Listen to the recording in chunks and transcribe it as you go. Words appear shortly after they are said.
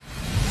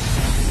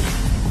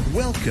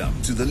Welcome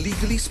to the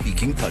Legally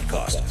Speaking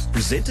podcast,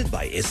 presented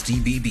by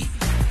STBB.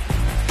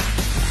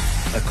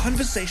 A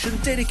conversation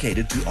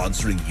dedicated to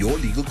answering your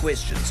legal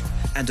questions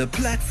and a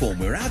platform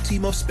where our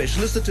team of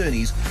specialist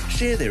attorneys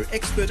share their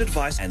expert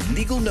advice and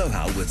legal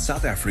know-how with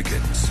South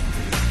Africans.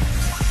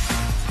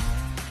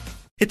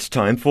 It's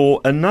time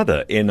for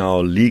another in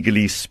our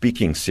Legally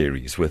Speaking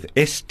series with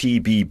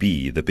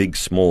STBB, the big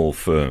small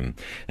firm.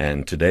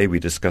 And today we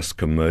discuss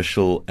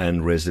commercial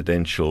and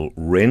residential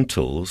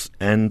rentals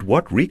and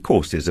what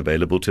recourse is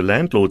available to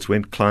landlords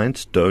when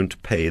clients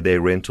don't pay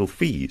their rental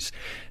fees.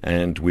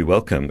 And we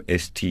welcome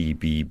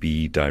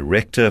STBB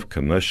Director of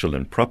Commercial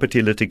and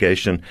Property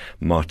Litigation,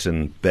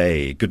 Martin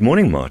Bay. Good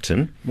morning,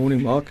 Martin.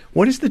 Morning, Mark.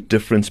 What is the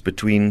difference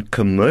between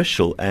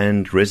commercial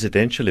and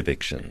residential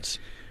evictions?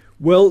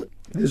 Well,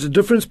 there's a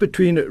difference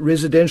between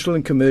residential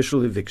and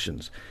commercial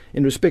evictions.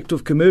 In respect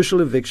of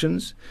commercial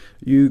evictions,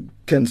 you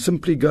can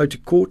simply go to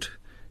court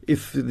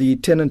if the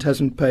tenant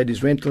hasn't paid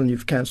his rental and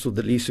you've cancelled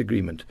the lease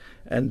agreement,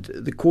 and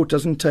the court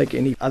doesn't take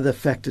any other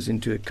factors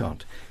into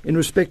account. In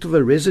respect of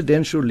a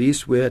residential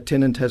lease where a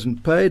tenant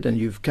hasn't paid and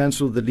you've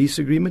cancelled the lease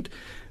agreement,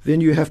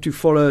 then you have to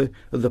follow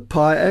the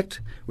PI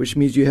Act, which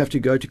means you have to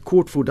go to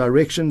court for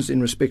directions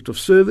in respect of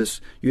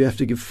service. You have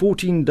to give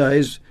 14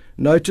 days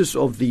notice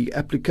of the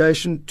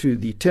application to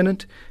the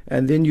tenant,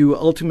 and then you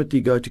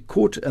ultimately go to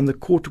court, and the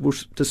court will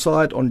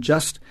decide on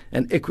just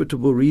and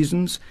equitable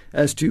reasons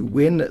as to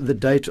when the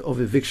date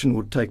of eviction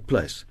would take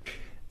place.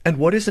 And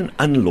what is an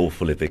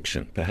unlawful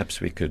eviction?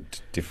 Perhaps we could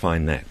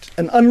define that.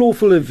 An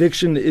unlawful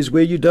eviction is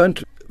where you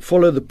don't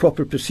follow the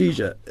proper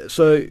procedure.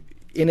 So,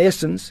 in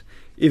essence,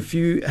 if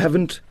you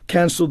haven't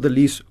cancelled the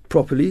lease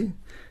properly,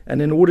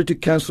 and in order to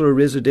cancel a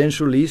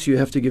residential lease, you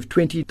have to give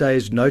 20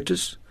 days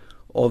notice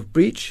of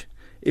breach.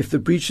 If the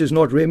breach is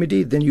not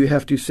remedied, then you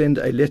have to send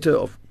a letter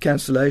of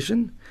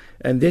cancellation,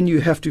 and then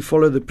you have to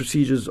follow the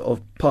procedures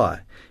of PI.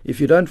 If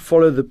you don't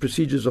follow the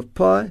procedures of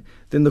PI,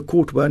 then the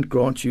court won't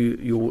grant you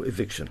your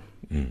eviction.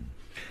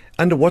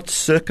 Under what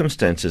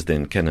circumstances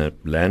then can a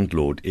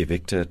landlord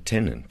evict a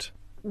tenant?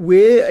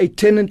 Where a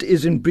tenant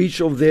is in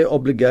breach of their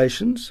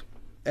obligations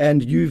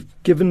and you've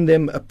given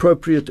them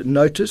appropriate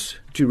notice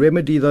to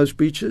remedy those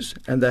breaches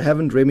and they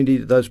haven't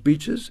remedied those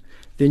breaches,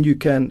 then you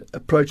can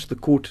approach the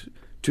court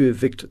to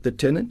evict the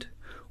tenant.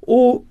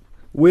 Or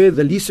where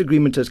the lease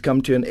agreement has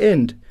come to an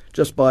end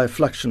just by a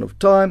fluxion of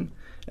time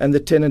and the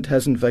tenant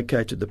hasn't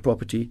vacated the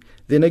property,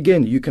 then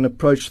again you can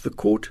approach the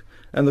court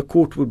and the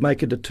court would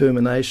make a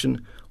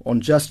determination on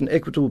just an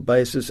equitable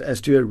basis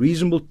as to a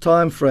reasonable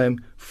time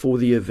frame for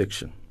the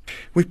eviction.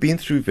 We've been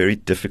through very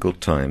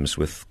difficult times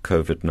with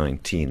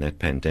COVID-19, that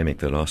pandemic,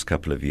 the last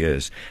couple of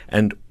years.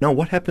 And now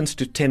what happens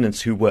to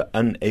tenants who were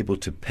unable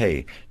to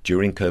pay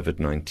during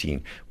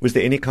COVID-19? Was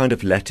there any kind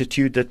of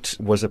latitude that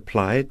was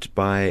applied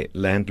by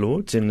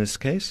landlords in this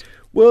case?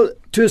 Well,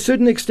 to a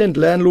certain extent,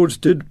 landlords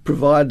did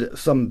provide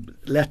some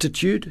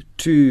latitude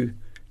to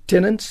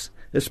tenants,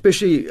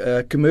 especially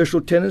commercial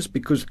tenants,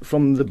 because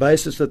from the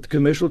basis that the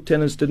commercial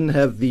tenants didn't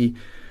have the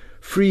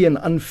free and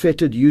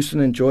unfettered use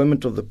and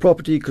enjoyment of the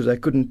property because they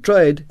couldn't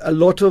trade, a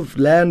lot of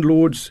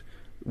landlords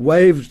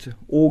waived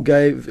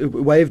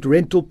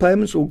rental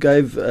payments or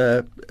gave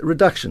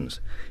reductions.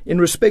 In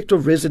respect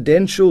of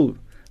residential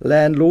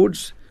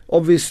landlords,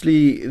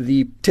 obviously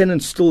the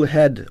tenants still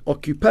had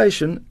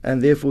occupation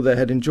and therefore they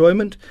had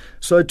enjoyment.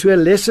 So to a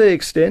lesser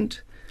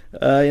extent,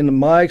 in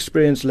my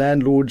experience,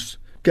 landlords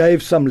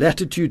gave some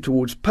latitude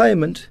towards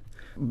payment.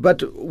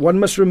 But one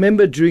must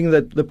remember during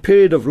the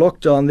period of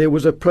lockdown, there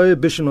was a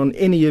prohibition on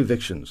any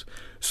evictions.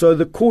 So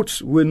the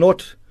courts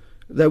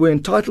they were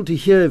entitled to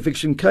hear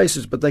eviction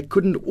cases, but they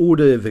couldn't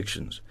order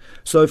evictions.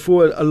 So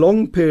for a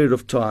long period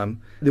of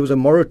time, there was a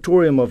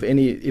moratorium of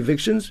any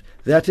evictions.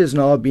 That has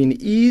now been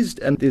eased,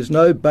 and there's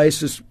no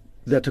basis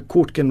that a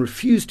court can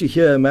refuse to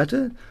hear a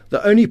matter.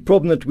 The only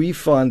problem that we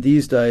find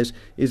these days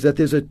is that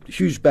there's a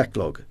huge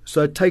backlog.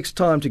 So it takes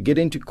time to get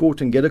into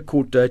court and get a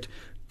court date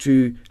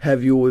to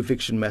have your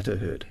eviction matter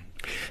heard.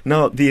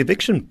 Now, the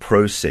eviction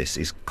process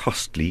is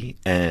costly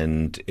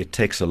and it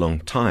takes a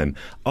long time.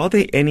 Are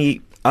there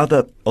any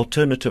other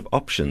alternative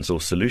options or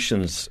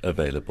solutions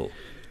available?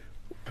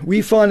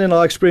 We find in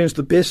our experience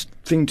the best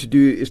thing to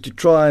do is to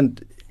try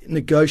and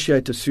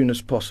negotiate as soon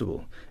as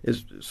possible.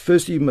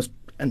 Firstly, you must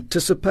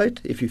anticipate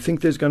if you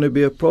think there's going to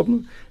be a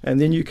problem, and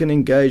then you can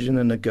engage in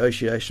a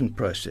negotiation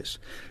process.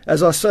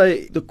 As I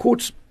say, the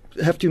courts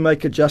have to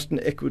make a just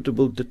and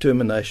equitable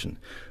determination.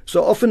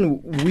 So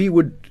often we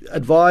would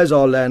advise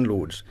our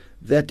landlords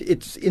that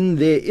it's in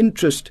their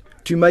interest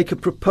to make a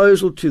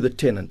proposal to the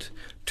tenant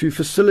to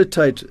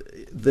facilitate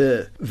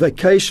the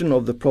vacation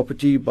of the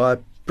property by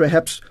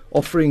perhaps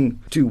offering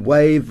to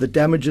waive the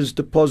damages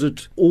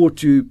deposit or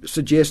to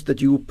suggest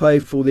that you will pay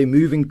for their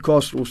moving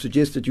costs or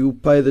suggest that you will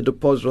pay the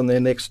deposit on their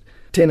next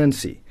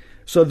tenancy.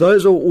 So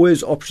those are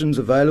always options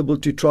available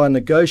to try and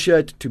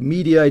negotiate, to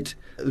mediate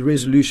the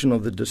resolution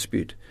of the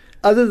dispute.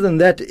 Other than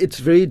that, it's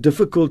very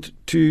difficult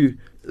to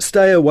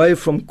stay away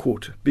from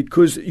court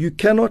because you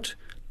cannot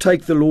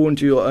take the law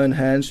into your own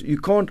hands. You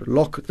can't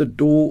lock the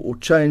door or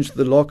change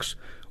the locks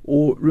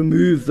or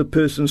remove the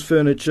person's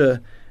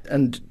furniture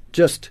and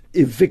just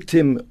evict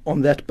him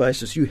on that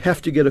basis. You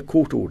have to get a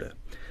court order.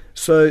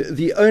 So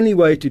the only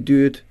way to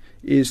do it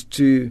is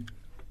to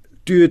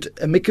do it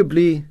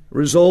amicably,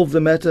 resolve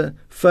the matter,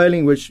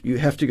 failing which you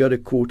have to go to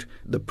court.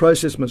 The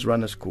process must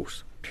run its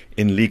course.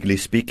 In Legally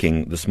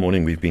Speaking, this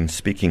morning we've been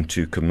speaking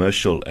to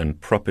commercial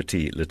and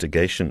property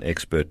litigation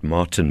expert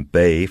Martin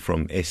Bay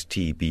from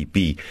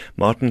STBB.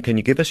 Martin, can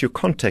you give us your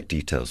contact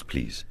details,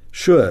 please?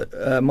 Sure.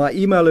 My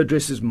email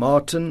address is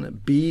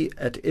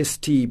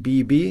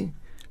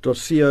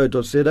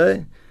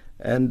martinb@stbb.co.za,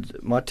 and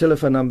my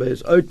telephone number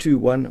is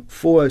 021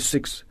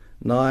 406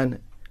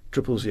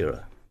 9000.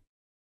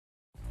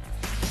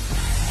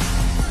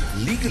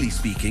 Legally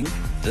Speaking,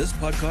 this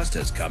podcast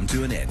has come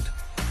to an end.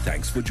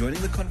 Thanks for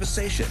joining the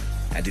conversation.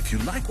 And if you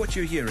like what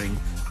you're hearing,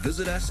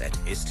 visit us at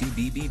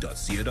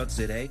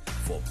stbb.co.za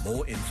for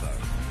more info.